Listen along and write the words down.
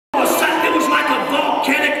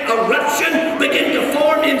volcanic eruption begin to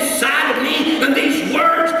form inside of me, and these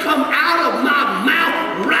words come out of my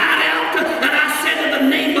mouth right out. And I said, in the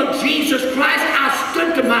name of Jesus Christ, I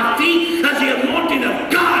stood to my feet as the anointing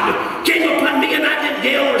of God came upon me, and I didn't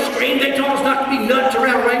yell or scream. They told us not to be nuts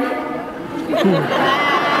around Raymond.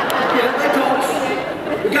 Yeah, they told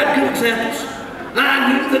us. We got good examples. And I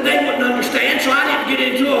knew that they wouldn't understand, so I didn't get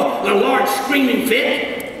into a large screaming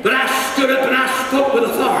fit. But I stood up and I spoke with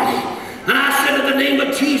authority. And I said, in the name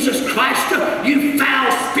of Jesus Christ, you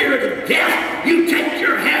foul spirit of death, you take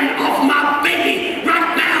your hand off my baby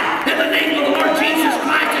right now. In the name of the Lord Jesus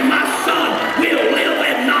Christ, and my son will live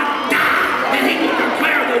and not die. And he will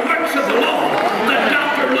declare the works of the Lord. The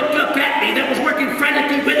doctor looked up at me that was working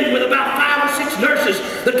frantically with him with about 5 or 6 nurses.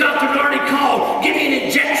 The doctor had already called, give me an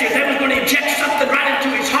injection. They was going to inject something right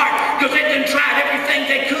into his heart because they'd been trying everything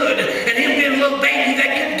they could. And him being a little baby, they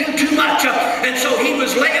couldn't do too much. And so he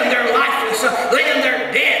was laying there lifeless, laying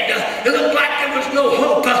there dead. It looked like there was no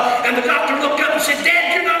hope. And the doctor looked up and said,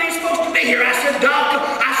 Dad, you're not even supposed to be here. I said, Doctor,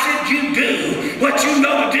 I said, you do what you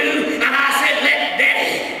know to do. And I said, let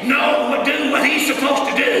Daddy do what he's supposed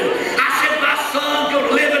to do. I said, my son's going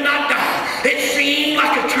to live and not die. It seemed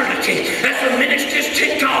like eternity as the ministers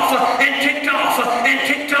ticked off and ticked off and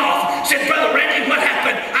ticked off. Said, Brother Randy, what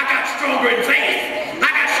happened? I got stronger in faith. I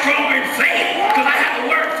got stronger in faith because I had the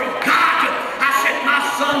word from God. I said, my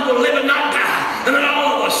son will live and not die. And then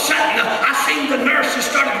all of a sudden, I seen the nurses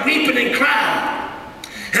started weeping and crying.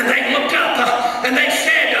 And they looked up and they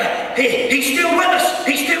said, he's still with us.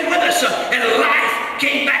 He's still with us. And life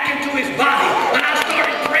came back into his body. And I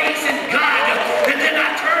started praising God. And then I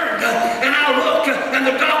turned and I looked and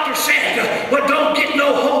the doctor said, well, don't get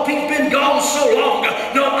no hope. He's been gone so long.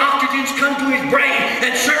 No oxygen's come to his brain,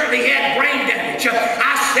 and certainly he had brain damage.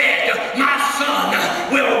 I said, my son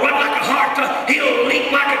will run like a hart. He'll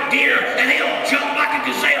leap like a deer, and he'll jump like a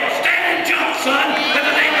gazelle. Stand and jump, son, in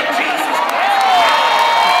the name of Jesus Christ.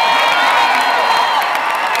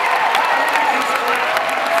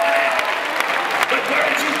 But where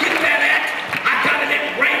did you get that at? I got it at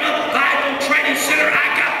Raymond Bible Training Center. I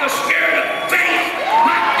got the spirit of faith.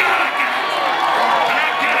 My God, I got it. And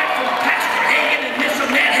I got it from Pastor Hagen and Miss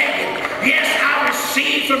Annette Hagen. Yes, I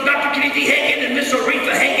received from Dr. Kennedy Hagen and Miss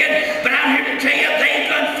Aretha Hagen. But I'm here to tell you, they've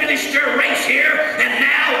done finished their race here. And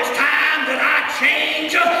now it's time that I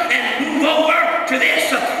change and move over to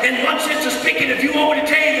this. In one sense of speaking, if you want me to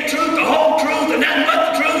tell you the truth, the whole truth, and nothing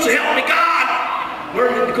but the truth, so help me God, we're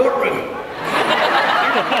in the courtroom.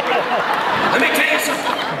 Let me tell you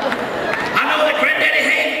something. I know that Granddaddy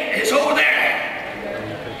Hagen is over there.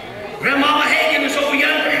 Grandmama Hagen is over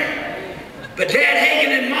yonder. But Dad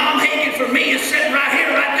Hagen and Mom Hagen for me is sitting right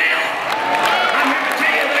here, right now. I'm here to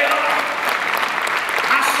tell you they are.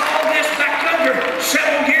 I saw this back under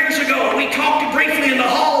several years ago. We talked briefly in the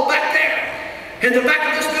hall back there, in the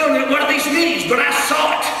back of this building at one of these meetings, but I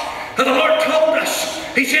saw it. And the Lord told us,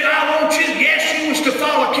 He said, I want you. Yes, you was to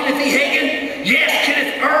follow Kenneth E. Hagen. Yes,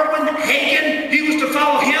 Kenneth Irwin Hagen, you was to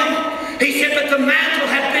follow him. He said, but the mantle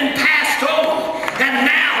had been passed on, and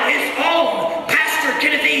now it's on Pastor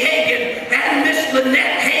Kenneth E. Hagen and Miss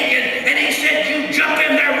Lynette Hagen. And he said, you jump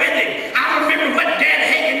in there with him. I remember what Dad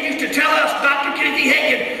Hagen used to tell us, Dr. Kenneth E.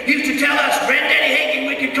 Hagen used to tell us, Granddaddy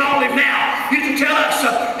Hagen, we could call him now, used to tell us,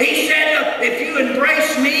 he said, if you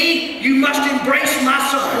embrace me, you must embrace my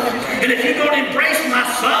son. And if you don't embrace my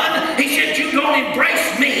son, he said, you don't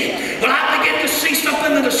embrace me. Well, I begin to see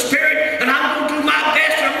something in the spirit, and I'm going to do my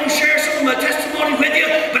best. I'm going to share some of my testimony with you,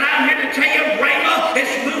 but I'm here to tell you, Rhema is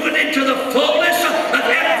moving into the fullness of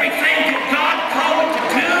everything that God called it to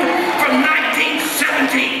do from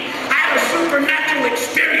 1970. I had a supernatural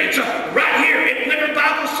experience right here at Winter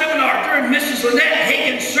Bible Seminar during Mrs. Lynette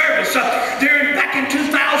Hagen's service back in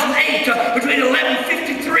 2008 between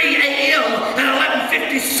 11:53 a.m. and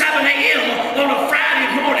 11:57 a.m. on a Friday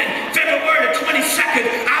morning, February the 22nd.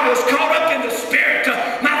 I was caught up in the spirit.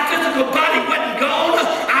 My physical body wasn't gone.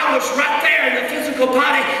 I was right there in the physical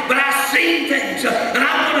body, but I seen things, and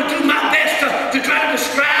I'm going to do my best to try to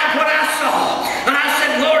describe what I saw. And I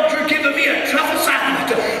said, Lord, you're giving me a tough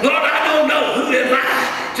assignment. Lord, I don't know. Who am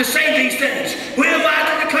I to say these things? Who am I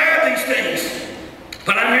to declare these things?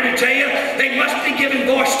 But I'm here to tell you, they must be given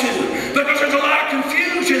voice to, because there's a lot of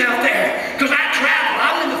confusion out there. Because I travel,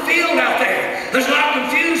 I'm in the field out there. There's a lot of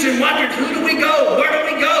confusion, wondering, who do we go? Where do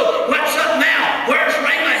we go? What's up now? Where's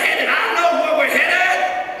Rhema headed? I know where we're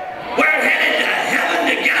headed. We're headed to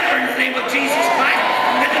heaven together in the name of Jesus Christ.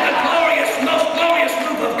 And to the glorious, most glorious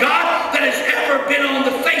move of God that has ever been on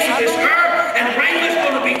the face of this earth. And Rhema's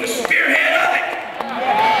going to be the spearhead of it.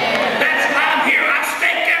 That's why I'm here. I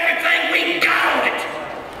staked everything we got on it.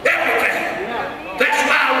 Everything. That's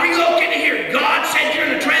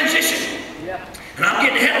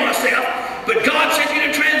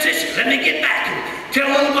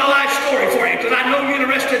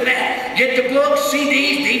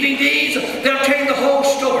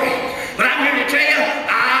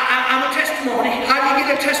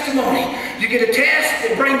testimony. You get a test,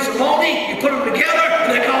 it brings them money, you put them together,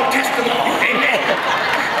 and they call it testimony. Amen.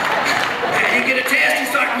 You get a test, you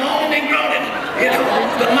start moaning and groaning. You know,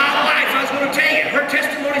 but my wife, I was going to tell you, her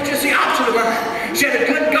testimony is just the opposite of mine. She had a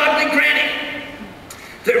good godly granny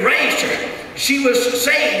that raised her. She was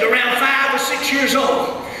saved around 5 or 6 years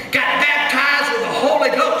old. Got baptized with the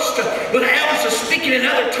Holy Ghost, with the elders of speaking in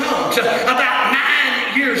other tongues, about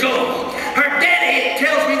 9 years old. Her daddy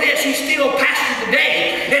tells me this, he's still pastor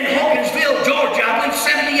today in Hogansville, Georgia. I believe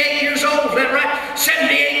 78 years old, is that right?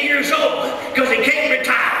 78 years old, because he can't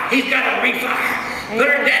retire. He's got a refire. But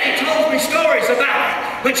her daddy told me stories about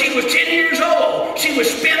her. When she was 10 years old, she would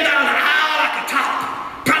spin down the aisle like a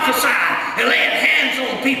top, prophesying and laying hands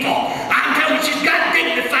on people. I'm telling you, she's got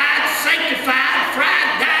dignified, sanctified,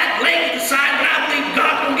 fried, died, laid to the side, but I believe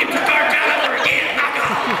God's going to get the starch out of her again. My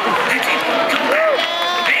God. And she's going to come back.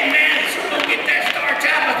 Amen. She's going to get that starch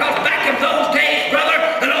out, because back in those days, brother,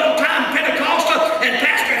 an old-time Pentecostal and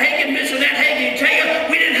Pastor Hagin, Miss Annette Hagin, tell you,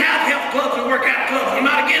 we didn't have health clubs and workout clubs. I'm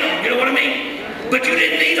not against them, you know what I mean? But you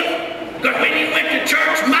didn't need them. Because when you went to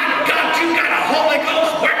church, my God, you got a Holy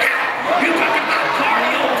Ghost workout. You're talking about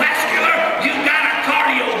cardiovascular. You got a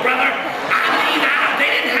cardio, brother. I mean,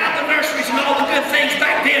 they didn't have the nurseries and all the good things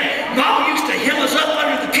back then. Mom used to hem us up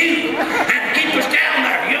under the pew and keep us down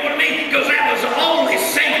there. You know what I mean? Because that was the only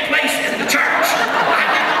safe place in the church. I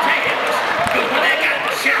didn't tell you this. Because when they got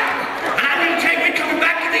to shout, and I didn't tell you, we're coming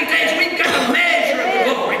back to these days, we've got a measure of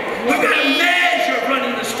glory. We've got a measure of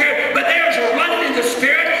running in the Spirit. But there's a running in the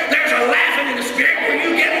Spirit. There's a laughing in the Spirit where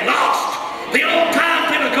you get lost. The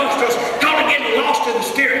old-time Pentecostals call it getting lost in the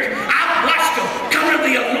Spirit. I've watched them come to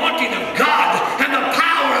the anointing of God and the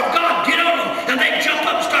power of God get on them, and they jump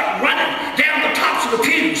up and start running down the tops of the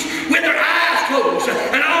pews with their eyes closed.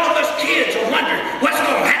 And all of us kids are wondering what's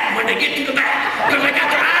going to happen when they get to the back, because they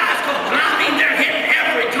got their eyes closed. And I mean, they're hitting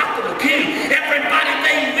every top of the pew. Everybody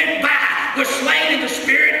they went by was slain in the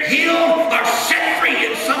Spirit, healed, or set free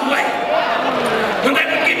in some way. When they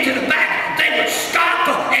would get to the back, they would stop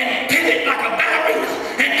and pivot like a ballerina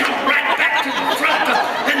and come right back to the front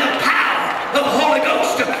in the power of the Holy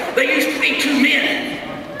Ghost. There used to be 2 men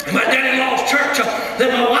in my daddy-in-law's church that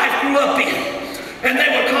my wife grew up in. And they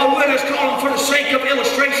were called, we'll just call them for the sake of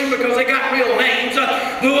illustration because they got real names.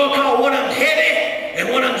 We will call one of them heavy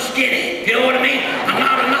and one of them skinny. You know what I mean? I'm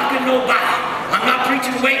not knocking nobody. I'm not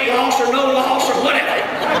preaching weight loss or no loss or whatever.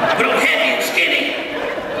 But I'm heavy and skinny.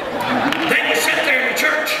 They would sit there in the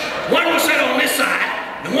church. One was set on this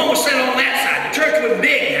side, and one was set on that side. The church was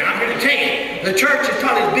big now, I'm going to tell you. The church is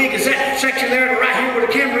probably as big as that section there right here where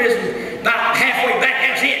the camera is, and about halfway back,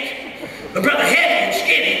 that's it. But Brother Heavy and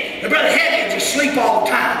Skinny, the Brother Heavy would just sleep all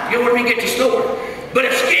the time. You know what I mean? Get your store. But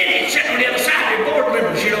if Skinny is sitting on the other side, they're board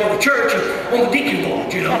members, you know, of the church, on the deacon board,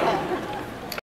 you know.